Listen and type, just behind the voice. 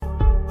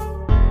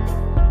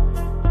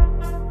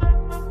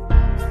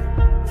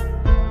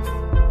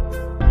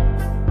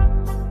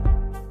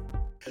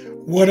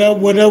What up,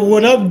 what up,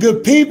 what up,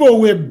 good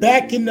people? We're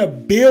back in the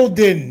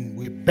building.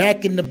 We're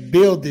back in the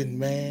building,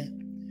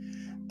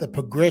 man. The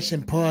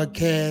Progression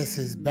Podcast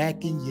is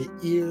back in your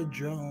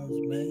eardrums,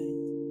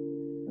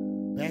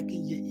 man. Back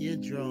in your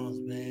eardrums,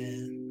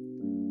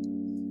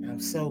 man. I'm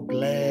so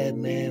glad,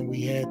 man,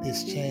 we had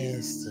this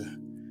chance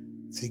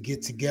to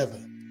get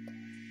together.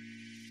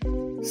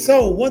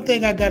 So, one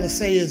thing I gotta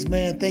say is,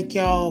 man, thank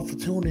y'all for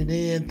tuning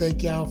in.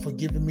 Thank y'all for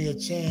giving me a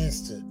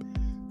chance to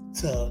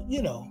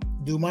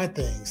do my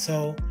thing.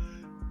 So,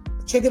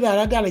 check it out.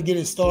 I gotta get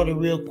it started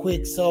real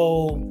quick.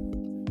 So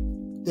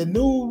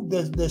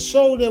the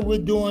show that we're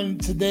doing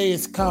today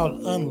is called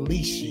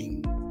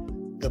Unleashing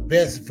the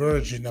Best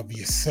Version of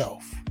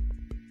Yourself.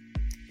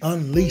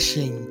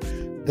 Unleashing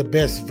the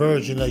best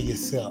version of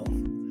yourself.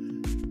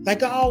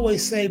 Like I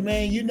always say,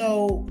 man,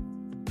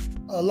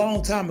 a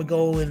long time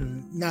ago,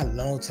 and not a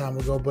long time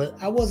ago, but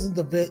I wasn't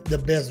the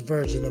best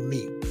version of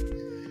me.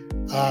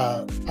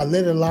 I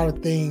let a lot of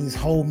things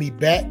hold me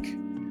back,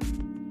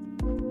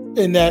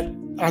 and that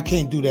I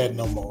can't do that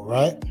no more,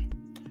 right?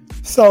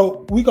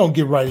 So we're going to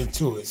get right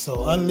into it.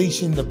 So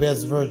unleashing the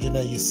best version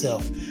of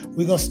yourself.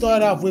 We're going to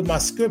start off with my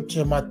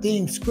scripture. My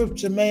theme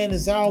scripture, man,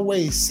 is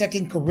always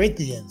 2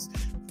 Corinthians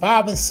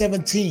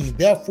 5:17.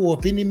 Therefore,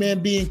 if any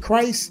man be in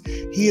Christ,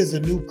 he is a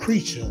new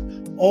creature.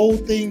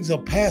 Old things are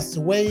passed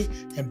away,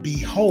 and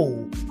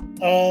behold,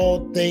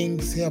 all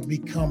things have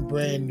become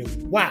brand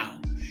new. Wow.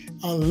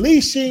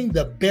 Unleashing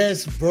the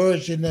best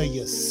version of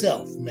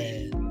yourself,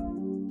 man.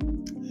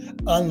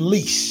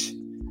 Unleash.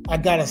 I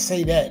gotta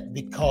say that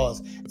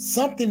because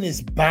something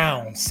is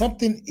bound,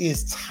 something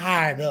is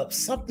tied up,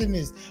 something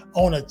is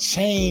on a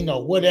chain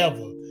or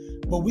whatever.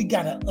 But we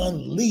gotta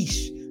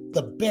unleash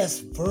the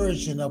best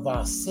version of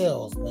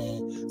ourselves,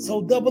 man.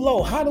 So Double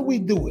O, how do we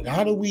do it?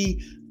 How do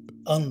we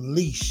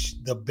unleash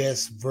the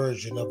best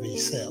version of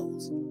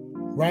ourselves?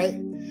 Right?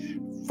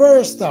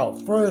 First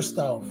off,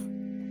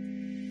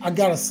 I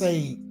gotta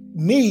say,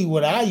 me,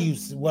 what I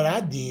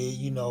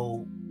did,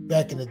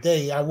 back in the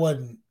day, I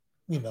wasn't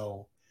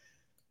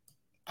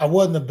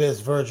the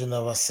best version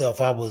of myself.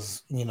 I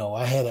was,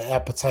 I had an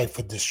appetite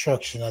for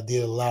destruction. I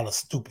did a lot of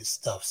stupid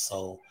stuff.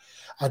 So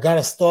I got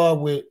to start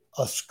with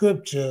a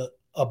scripture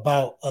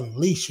about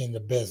unleashing the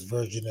best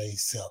version of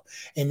yourself.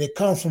 And it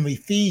comes from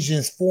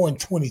Ephesians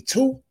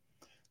 4:22,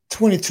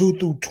 22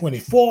 through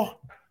 24.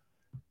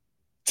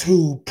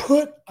 To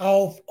put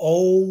off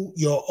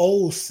your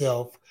old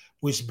self,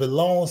 which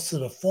belongs to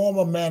the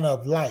former manner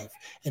of life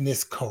and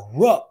is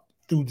corrupt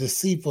through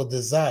deceitful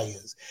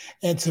desires,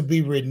 and to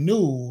be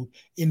renewed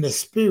in the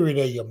spirit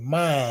of your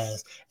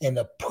minds, and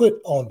to put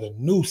on the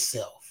new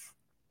self.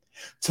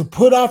 To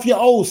put off your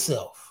old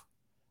self,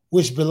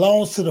 which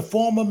belongs to the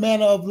former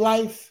manner of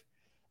life,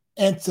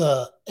 and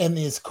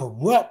is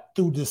corrupt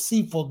through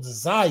deceitful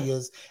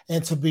desires,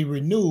 and to be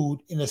renewed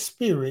in the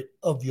spirit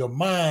of your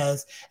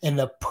minds, and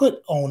to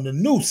put on the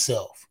new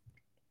self.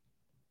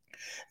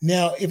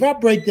 Now, if I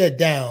break that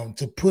down,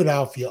 to put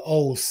off your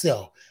old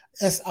self,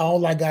 that's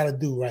all I got to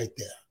do right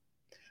there.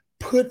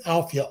 Put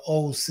off your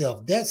old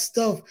self. That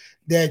stuff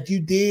that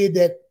you did,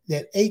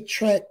 that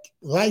 8-track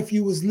life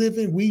you was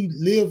living, we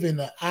live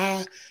in an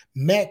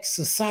IMAX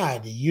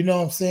society. You know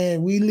what I'm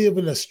saying? We live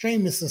in a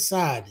streaming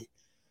society.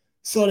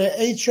 So that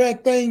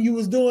 8-track thing you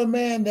was doing,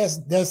 man,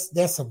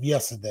 that's of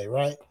yesterday,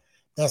 right?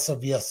 That's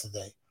of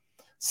yesterday.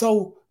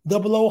 So,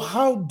 Double O,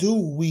 how do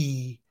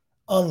we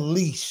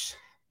unleash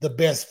the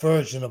best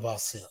version of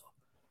ourselves?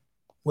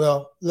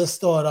 Well, let's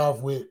start off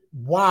with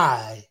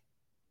why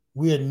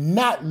we're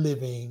not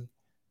living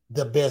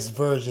the best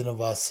version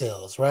of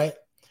ourselves, right?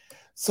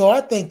 So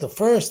I think the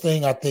first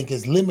thing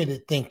is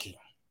limited thinking.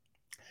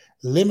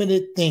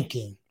 Limited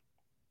thinking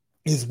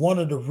is one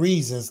of the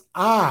reasons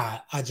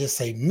I just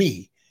say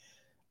me,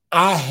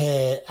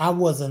 I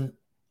wasn't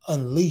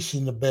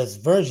unleashing the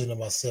best version of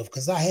myself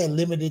because I had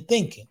limited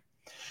thinking.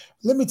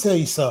 Let me tell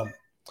you something.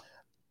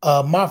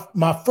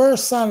 My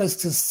first sign of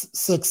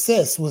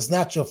success was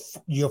not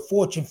your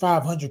Fortune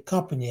 500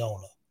 company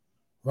owner,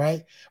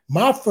 right?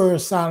 My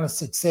first sign of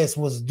success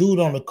was a dude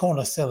on the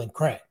corner selling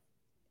crack.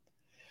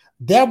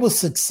 That was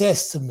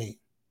success to me.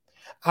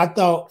 I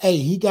thought, hey,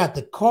 he got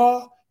the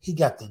car, he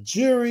got the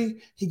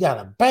jewelry, he got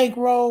a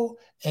bankroll,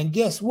 and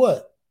guess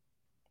what?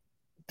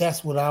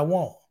 That's what I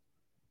want.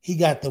 He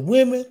got the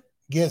women,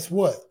 guess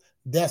what?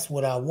 That's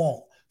what I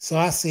want. So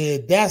I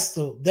said, that's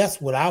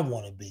what I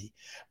want to be.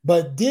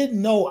 But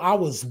didn't know I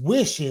was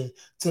wishing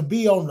to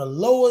be on the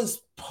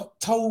lowest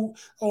on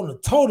the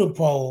totem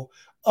pole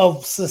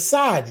of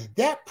society.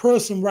 That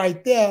person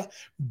right there,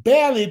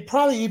 barely,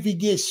 probably if he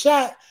gets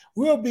shot,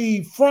 we'll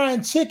be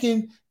frying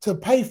chicken to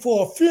pay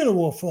for a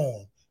funeral for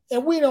him.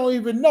 And we don't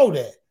even know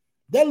that.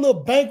 That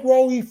little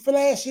bankroll he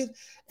flashing,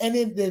 and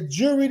then the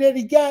jewelry that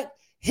he got,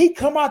 he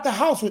come out the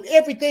house with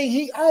everything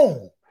he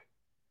owned.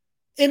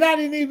 And I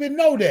didn't even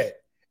know that.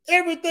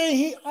 Everything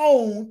he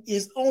owned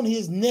is on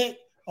his neck,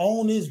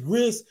 on his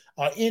wrist,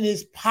 or in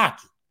his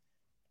pocket.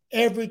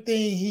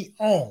 Everything he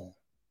owned.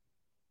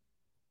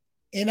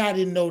 And I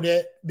didn't know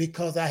that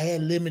because I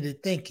had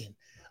limited thinking.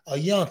 a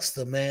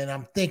youngster, man,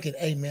 I'm thinking,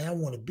 hey, man, I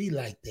want to be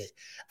like that.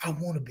 I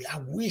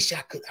wish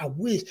I could. I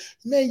wish,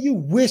 man, you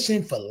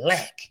wishing for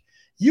lack.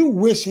 You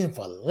wishing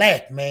for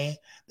lack, man.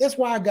 That's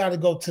why I got to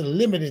go to the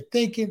limited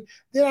thinking.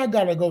 Then I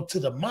got to go to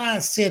the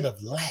mindset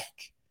of lack.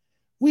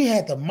 We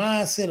had the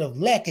mindset of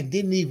lack and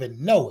didn't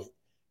even know it,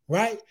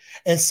 right?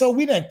 And so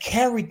we done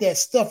carried that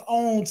stuff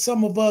on,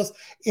 some of us,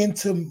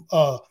 into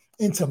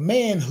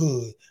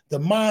manhood, the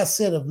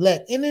mindset of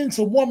lack, and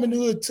into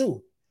womanhood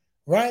too,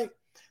 right?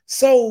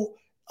 So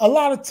a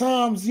lot of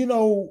times, we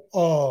do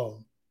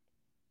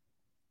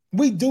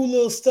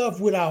little stuff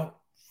with our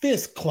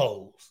fist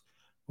closed,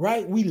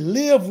 right? We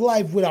live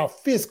life with our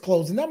fist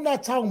closed. And I'm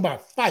not talking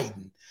about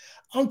fighting.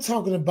 I'm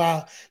talking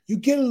about you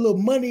get a little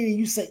money and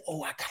you say,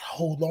 oh, I gotta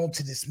hold on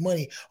to this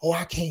money.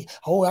 I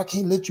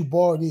can't let you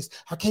borrow this.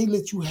 I can't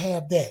let you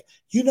have that.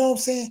 You know what I'm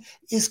saying?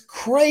 It's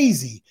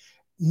crazy.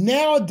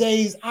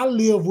 Nowadays, I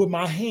live with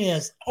my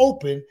hands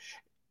open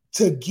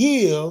to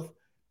give,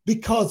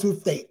 because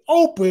if they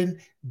open,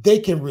 they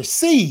can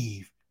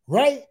receive,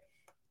 right?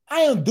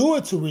 I don't do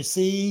it to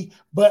receive,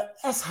 but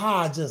that's how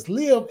I just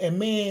live. And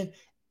man,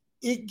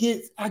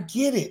 I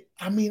get it.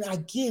 I mean, I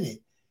get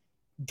it.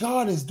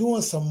 God is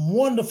doing some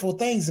wonderful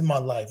things in my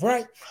life,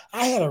 right?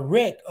 I had a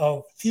wreck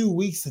a few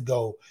weeks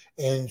ago,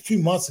 and a few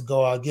months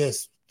ago, I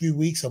guess, a few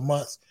weeks or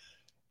months.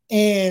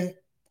 And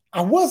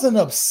I wasn't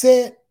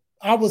upset.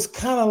 I was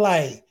kind of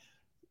like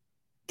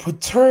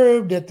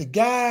perturbed at the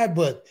guy,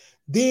 but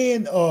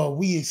then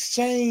we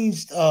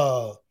exchanged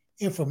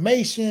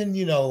information,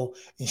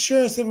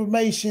 insurance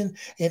information.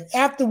 And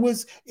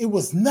afterwards, it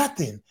was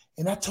nothing.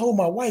 And I told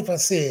my wife, I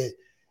said,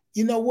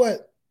 you know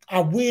what? I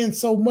win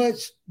so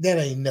much, that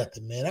ain't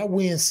nothing, man. I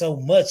win so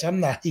much, I'm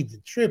not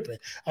even tripping.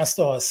 I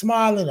started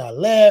smiling, I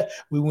laughed.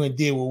 We went and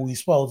did what we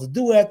supposed to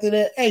do after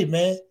that. Hey,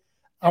 man,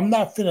 I'm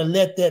not finna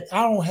let that.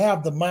 I don't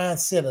have the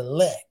mindset of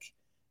lack,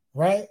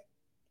 right?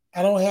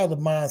 I don't have the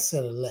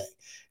mindset of lack,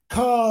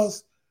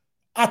 because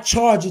I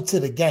charge it to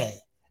the game.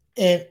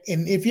 And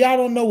if y'all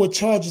don't know what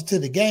charge it to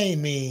the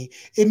game means,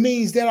 it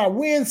means that I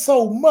win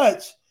so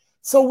much.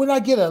 So when I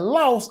get a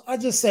loss, I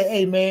just say,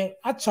 hey, man,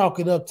 I chalk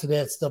it up to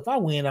that stuff. I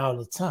win all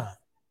the time.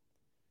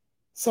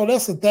 So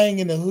that's the thing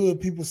in the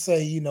hood. People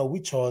say, we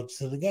charge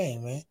to the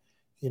game, man.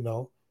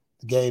 The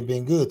game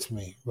been good to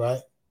me, right?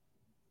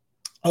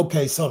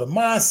 Okay, so the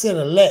mindset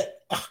of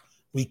let,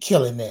 we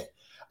killing that.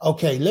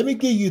 Okay, let me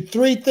give you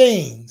three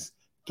things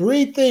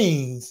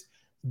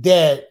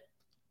that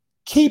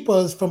keep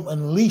us from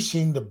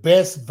unleashing the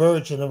best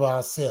version of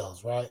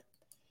ourselves, right?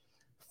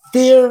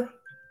 Fear,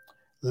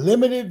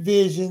 limited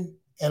vision,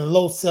 and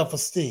low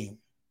self-esteem.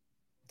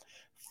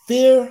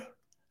 Fear,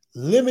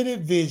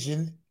 limited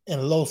vision,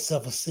 and low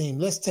self-esteem.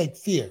 Let's take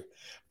fear.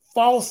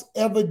 False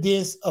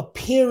evidence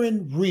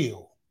appearing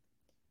real.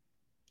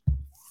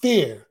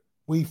 Fear.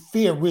 We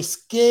fear. We're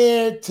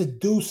scared to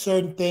do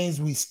certain things.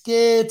 We're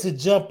scared to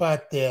jump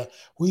out there.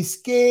 We're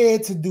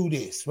scared to do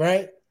this,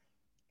 right?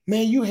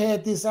 Man, you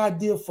had this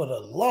idea for the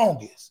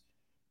longest.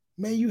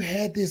 Man, you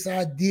had this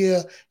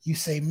idea. You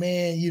say,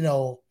 man,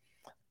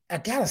 I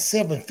got a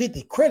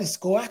 750 credit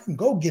score. I can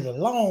go get a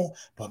loan,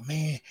 but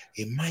man,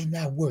 it might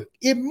not work.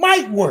 It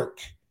might work.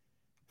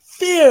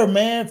 Fear,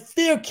 man.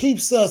 Fear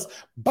keeps us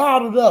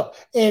bottled up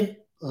and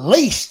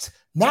leashed,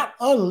 not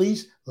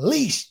unleashed,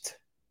 leashed.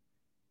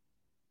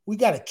 We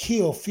got to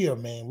kill fear,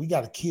 man. We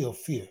got to kill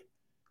fear.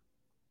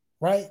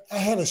 Right? I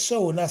had a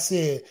show and I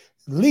said,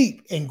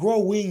 leap and grow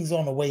wings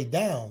on the way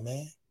down,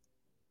 man.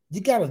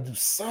 You got to do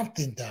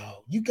something,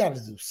 dog. You got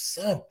to do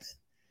something.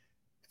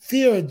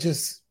 Fear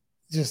just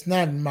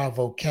not in my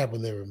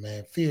vocabulary,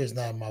 man. Fear is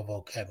not in my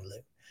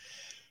vocabulary.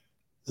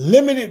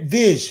 Limited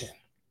vision.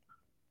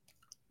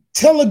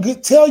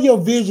 Tell your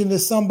vision to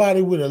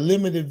somebody with a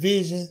limited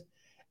vision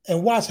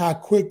and watch how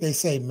quick they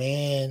say,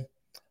 man,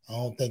 I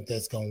don't think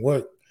that's going to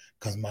work,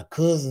 because my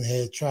cousin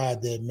had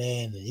tried that,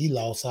 man, and he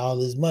lost all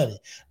his money.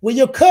 Well,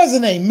 your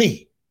cousin ain't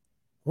me,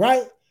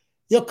 right?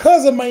 Your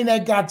cousin may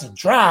not got the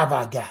drive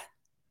I got.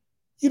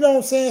 You know what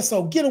I'm saying?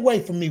 So get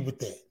away from me with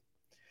that.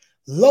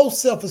 Low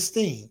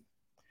self-esteem.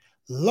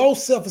 Low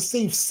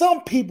self-esteem.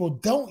 Some people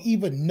don't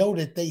even know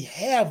that they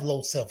have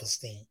low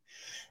self-esteem.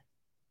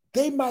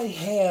 They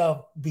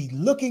might be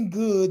looking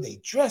good, they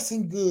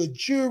dressing good,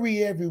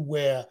 jewelry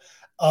everywhere,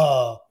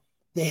 their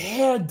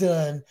hair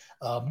done,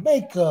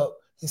 makeup.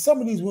 And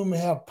some of these women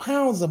have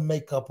pounds of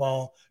makeup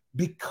on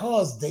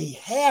because they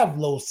have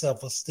low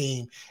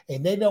self-esteem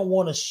and they don't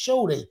want to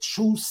show their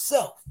true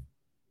self,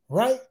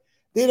 right?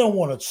 They don't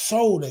want to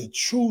show their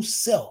true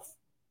self.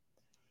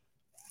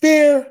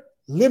 Fear,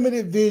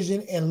 limited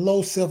vision, and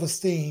low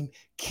self-esteem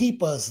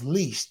keep us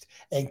leashed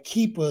and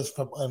keep us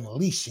from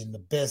unleashing the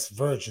best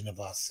version of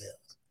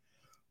ourselves.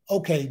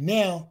 Okay,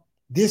 now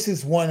this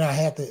is one I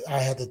have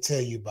to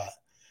tell you about.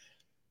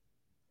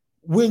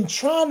 When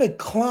trying to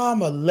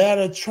climb a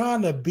ladder,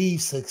 trying to be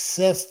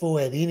successful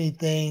at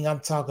anything, I'm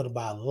talking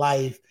about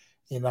life,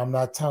 and I'm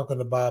not talking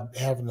about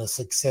having a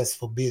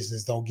successful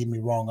business. Don't get me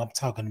wrong. I'm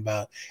talking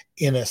about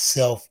inner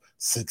self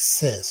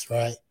success,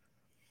 right?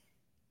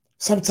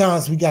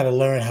 Sometimes we got to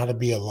learn how to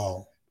be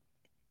alone.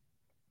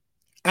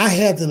 I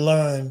had to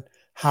learn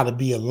how to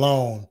be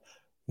alone.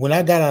 When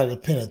I got out of the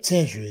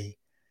penitentiary,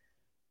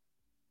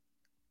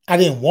 I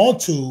didn't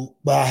want to,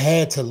 but I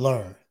had to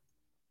learn.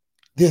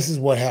 This is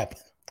what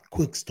happened.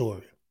 Quick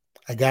story.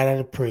 I got out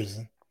of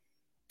prison.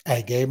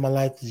 I gave my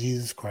life to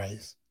Jesus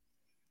Christ.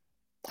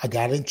 I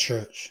got in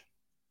church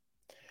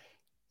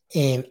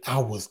and I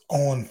was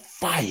on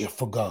fire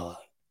for God.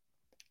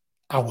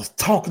 I was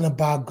talking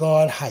about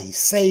God, how he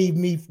saved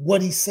me,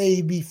 what he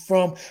saved me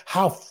from,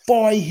 how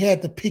far he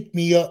had to pick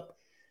me up.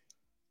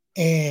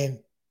 And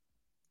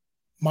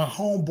my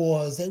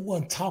homeboys, they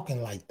weren't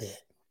talking like that.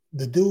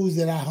 The dudes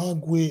that I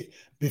hung with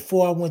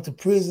before I went to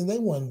prison, they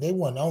weren't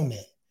on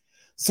that.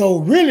 So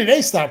really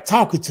they stopped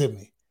talking to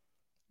me.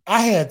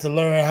 I had to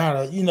learn how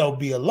to,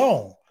 be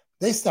alone.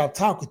 They stopped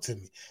talking to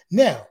me.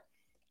 Now,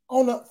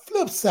 on the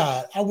flip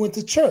side, I went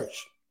to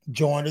church,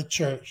 joined a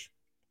church.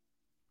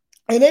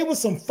 And they were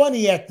some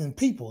funny acting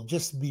people,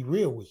 just to be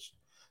real with you.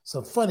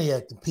 Some funny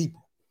acting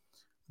people.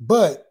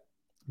 But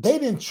they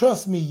didn't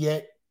trust me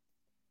yet.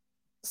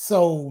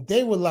 So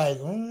they were like,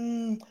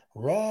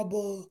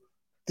 robber,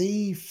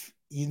 thief,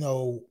 I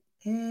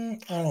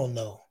don't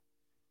know.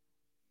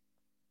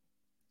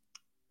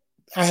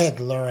 I had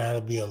to learn how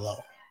to be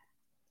alone.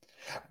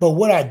 But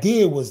what I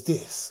did was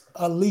this,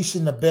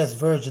 unleashing the best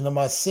version of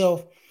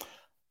myself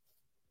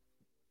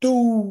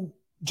through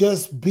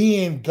just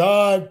being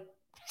God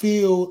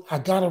filled. I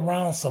got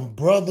around some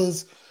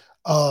brothers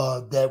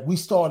that we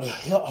started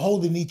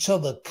holding each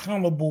other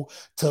accountable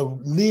to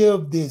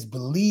live this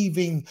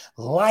believing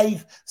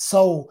life.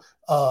 So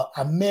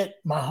I met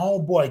my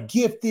homeboy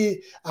Gifted.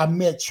 I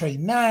met Trey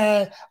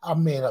Nine. I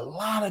met a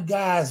lot of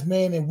guys,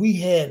 man, and we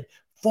had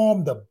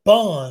formed a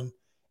bond.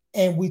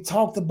 And we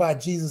talked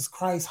about Jesus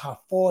Christ, how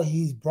far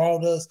he's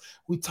brought us.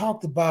 We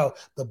talked about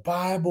the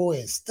Bible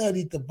and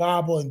studied the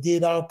Bible and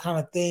did all kind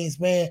of things,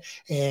 man.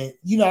 And,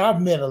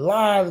 I've met a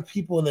lot of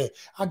people that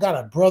I got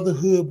a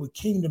brotherhood with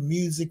Kingdom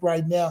Music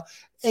right now.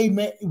 Hey,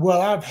 man,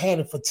 well, I've had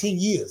it for 10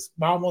 years,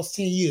 almost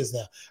 10 years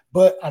now.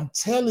 But I'm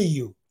telling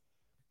you,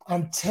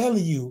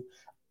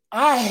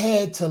 I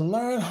had to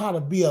learn how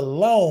to be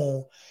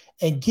alone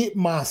and get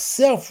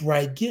myself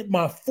right, get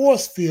my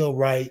force field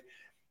right,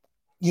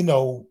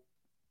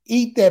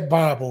 eat that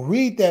Bible,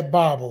 read that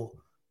Bible,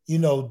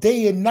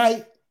 day and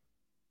night,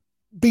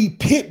 be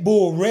pit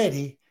bull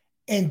ready.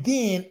 And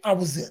then I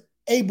was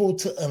able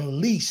to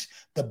unleash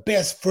the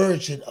best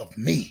version of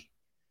me,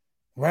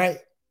 right?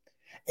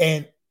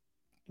 And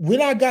when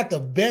I got the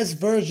best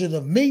version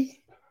of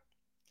me,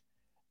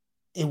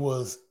 it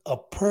was a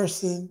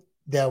person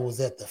that was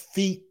at the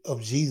feet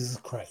of Jesus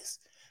Christ.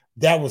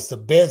 That was the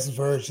best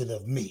version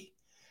of me.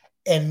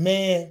 And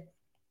man,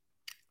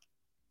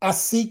 I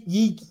seek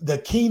ye the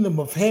kingdom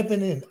of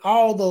heaven, and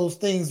all those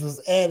things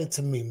was added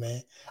to me,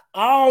 man.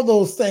 All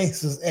those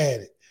things was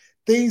added.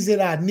 Things that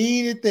I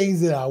needed,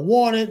 things that I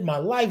wanted. My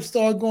life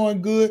started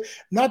going good.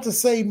 Not to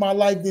say my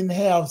life didn't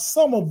have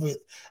some of it.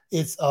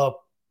 It's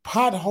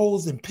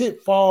potholes and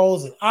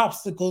pitfalls and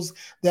obstacles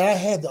that I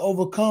had to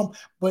overcome,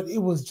 but it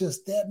was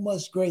just that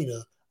much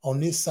greater on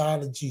this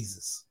side of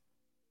Jesus.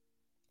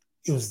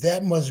 It was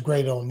that much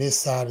greater on this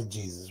side of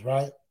Jesus,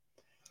 right?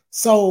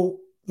 So,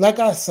 like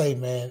I say,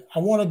 man, I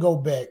want to go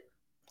back.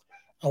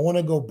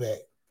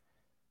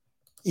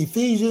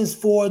 Ephesians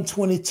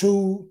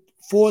 4:22,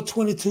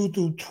 4:22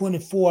 through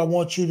 24. I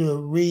want you to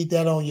read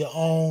that on your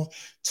own,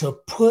 to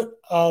put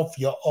off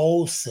your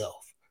old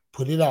self.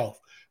 Put it off,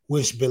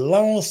 which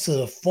belongs to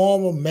the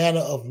former manner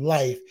of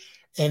life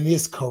and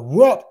is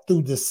corrupt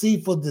through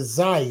deceitful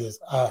desires.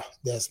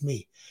 That's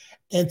me.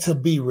 And to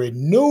be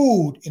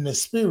renewed in the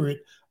spirit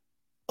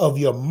of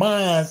your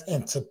minds,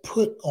 and to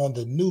put on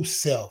the new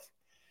self.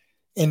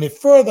 And it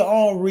further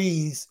on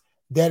reads,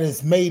 that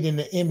is made in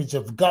the image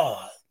of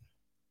God,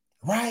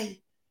 right?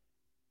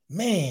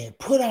 Man,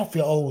 put off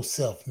your old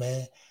self,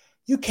 man.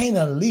 You can't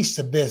unleash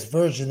the best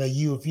version of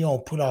you if you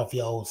don't put off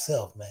your old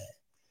self, man.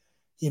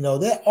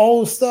 That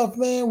old stuff,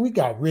 man, we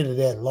got rid of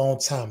that a long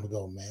time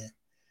ago, man.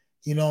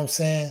 You know what I'm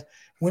saying?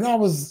 When I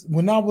was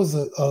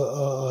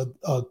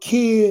a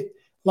kid,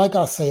 like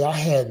I say, I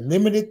had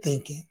limited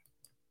thinking.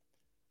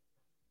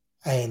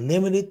 I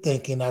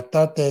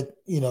thought that,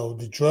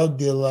 the drug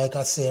dealer, like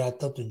I said, I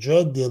thought the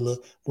drug dealer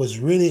was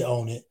really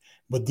on it,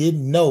 but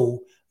didn't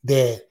know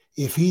that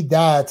if he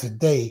died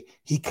today,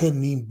 he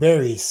couldn't even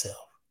bury himself.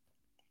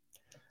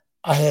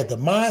 I had the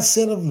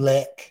mindset of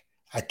lack.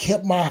 I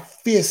kept my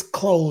fist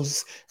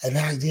closed and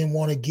I didn't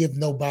want to give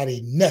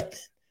nobody nothing,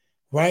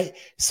 right?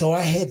 So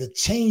I had to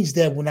change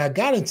that when I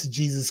got into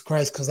Jesus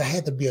Christ, because I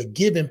had to be a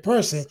giving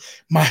person.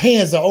 My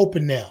hands are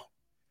open now.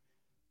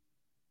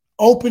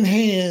 Open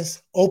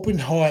hands, open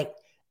heart,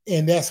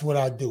 and that's what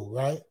I do,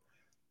 right?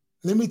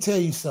 Let me tell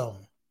you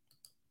something.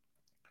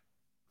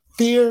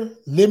 Fear,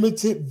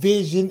 limited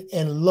vision,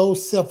 and low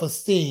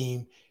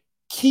self-esteem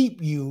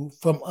keep you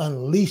from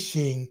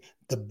unleashing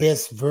the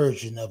best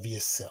version of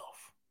yourself.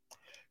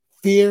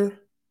 Fear,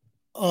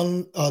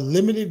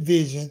 limited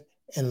vision,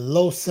 and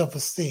low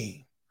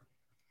self-esteem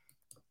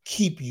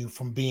keep you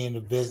from being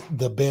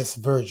the best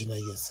version of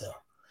yourself.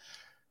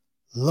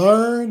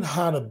 Learn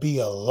how to be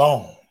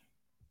alone.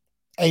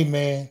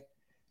 Amen.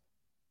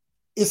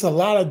 It's a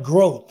lot of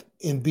growth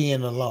in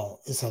being alone.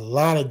 It's a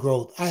lot of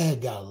growth. I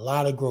had got a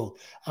lot of growth.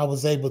 I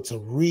was able to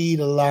read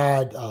a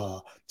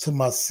lot to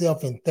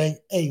myself and think,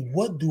 hey,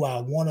 what do I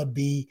want to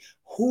be?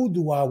 Who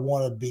do I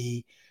want to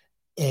be?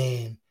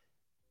 And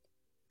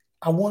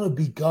I want to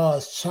be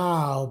God's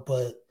child,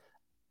 but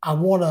I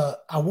want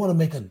to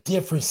make a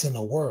difference in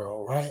the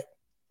world, right?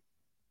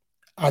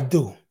 I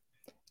do.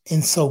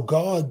 And so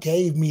God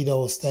gave me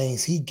those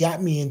things. He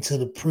got me into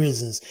the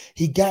prisons.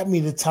 He got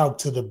me to talk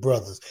to the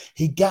brothers.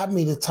 He got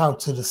me to talk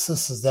to the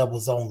sisters that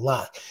was on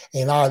lock.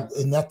 And I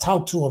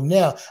talk to them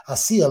now. I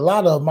see a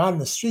lot of them out in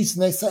the streets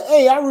and they say,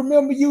 hey, I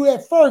remember you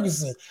at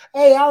Ferguson.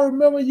 Hey, I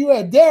remember you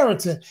at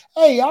Darrington.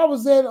 Hey, I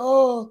was at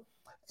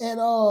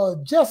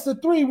Just the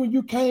Three when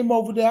you came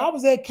over there. I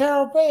was at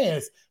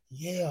Caravans.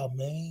 Yeah,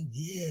 man.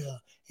 Yeah.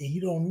 And you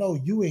don't know,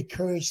 you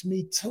encouraged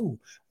me too.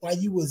 While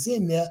you was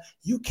in there,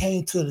 you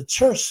came to the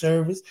church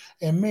service,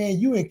 and man,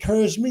 you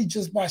encouraged me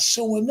just by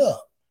showing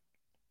up.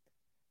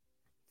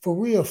 For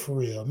real, for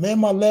real. Man,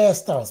 my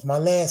last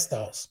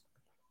thoughts.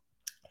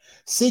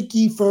 Seek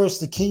ye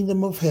first the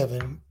kingdom of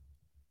heaven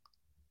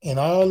and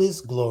all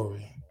its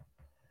glory,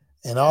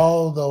 and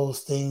all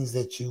those things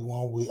that you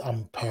want.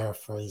 I'm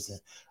paraphrasing.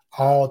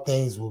 All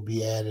things will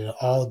be added.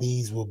 All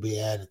these will be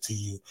added to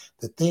you.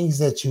 The things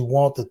that you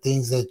want, the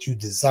things that you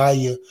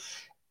desire,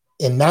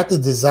 and not the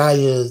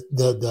desires,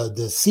 the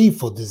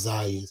deceitful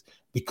desires,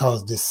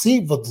 because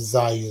deceitful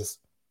desires,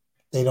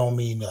 they don't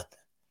mean nothing.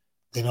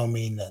 They don't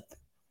mean nothing.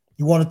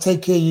 You want to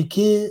take care of your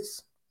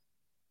kids?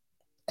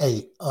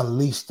 Hey,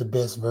 unleash the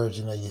best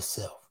version of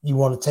yourself. You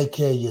want to take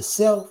care of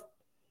yourself?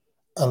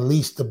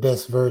 Unleash the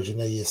best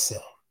version of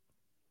yourself.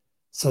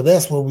 So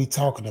that's what we're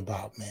talking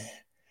about, man.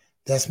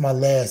 That's my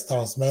last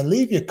thoughts, man.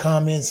 Leave your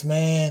comments,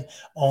 man.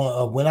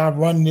 On when I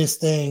run this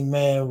thing,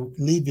 man.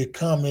 Leave your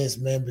comments,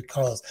 man,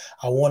 because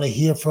I want to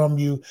hear from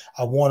you.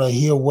 I want to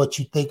hear what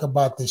you think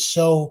about the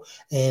show.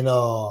 And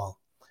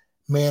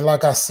man,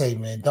 like I say,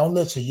 man, don't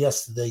let your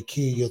yesterday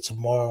kill your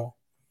tomorrow.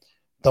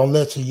 Don't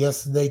let your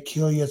yesterday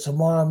kill your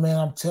tomorrow, man.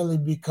 I'm telling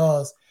you,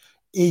 because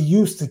it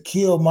used to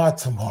kill my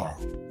tomorrow.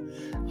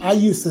 I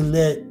used to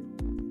let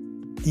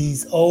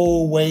these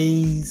old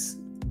ways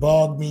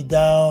bog me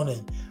down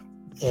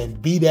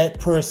and be that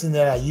person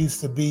that I used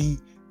to be.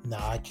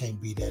 Nah, I can't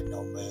be that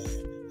no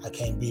man. I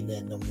can't be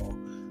that no more.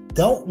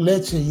 Don't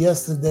let your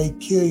yesterday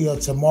kill your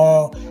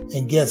tomorrow.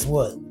 And guess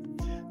what?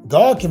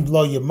 God can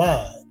blow your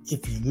mind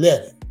if you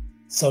let him.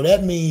 So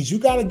that means you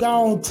got to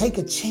go and take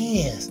a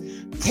chance.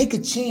 Take a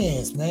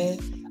chance, man.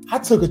 I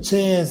took a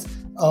chance.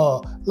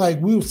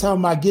 Like we was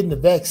talking about getting the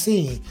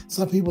vaccine.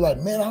 Some people like,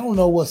 man, I don't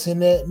know what's in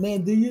that.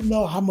 Man, do you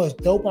know how much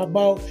dope I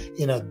bought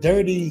in a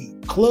dirty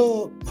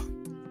club?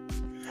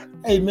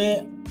 Hey,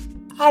 man,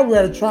 I'd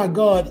rather try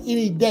God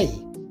any day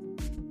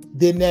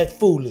than that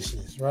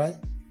foolishness, right?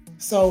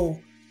 So,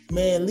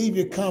 man, leave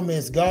your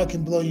comments. God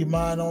can blow your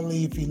mind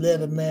only if you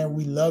let him, man.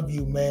 We love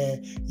you,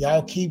 man.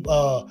 Y'all keep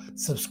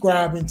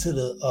subscribing to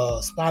the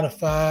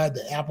Spotify,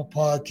 the Apple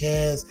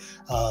Podcasts,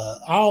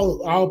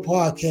 all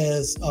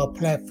podcast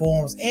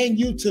platforms, and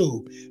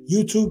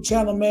YouTube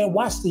channel, man.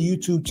 Watch the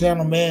YouTube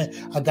channel, man.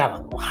 I got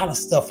a lot of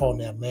stuff on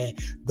there, man.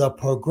 The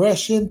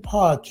Progression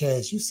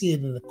Podcast. You see it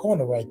in the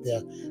corner right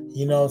there.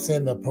 You know what I'm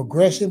saying? The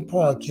Progression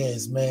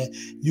Podcast, man.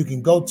 You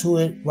can go to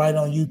it right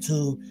on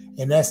YouTube.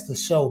 And that's the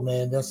show,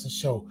 man. That's the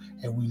show.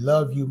 And we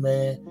love you,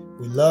 man.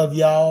 We love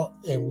y'all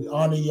and we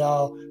honor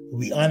y'all.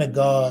 We honor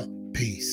God. Peace.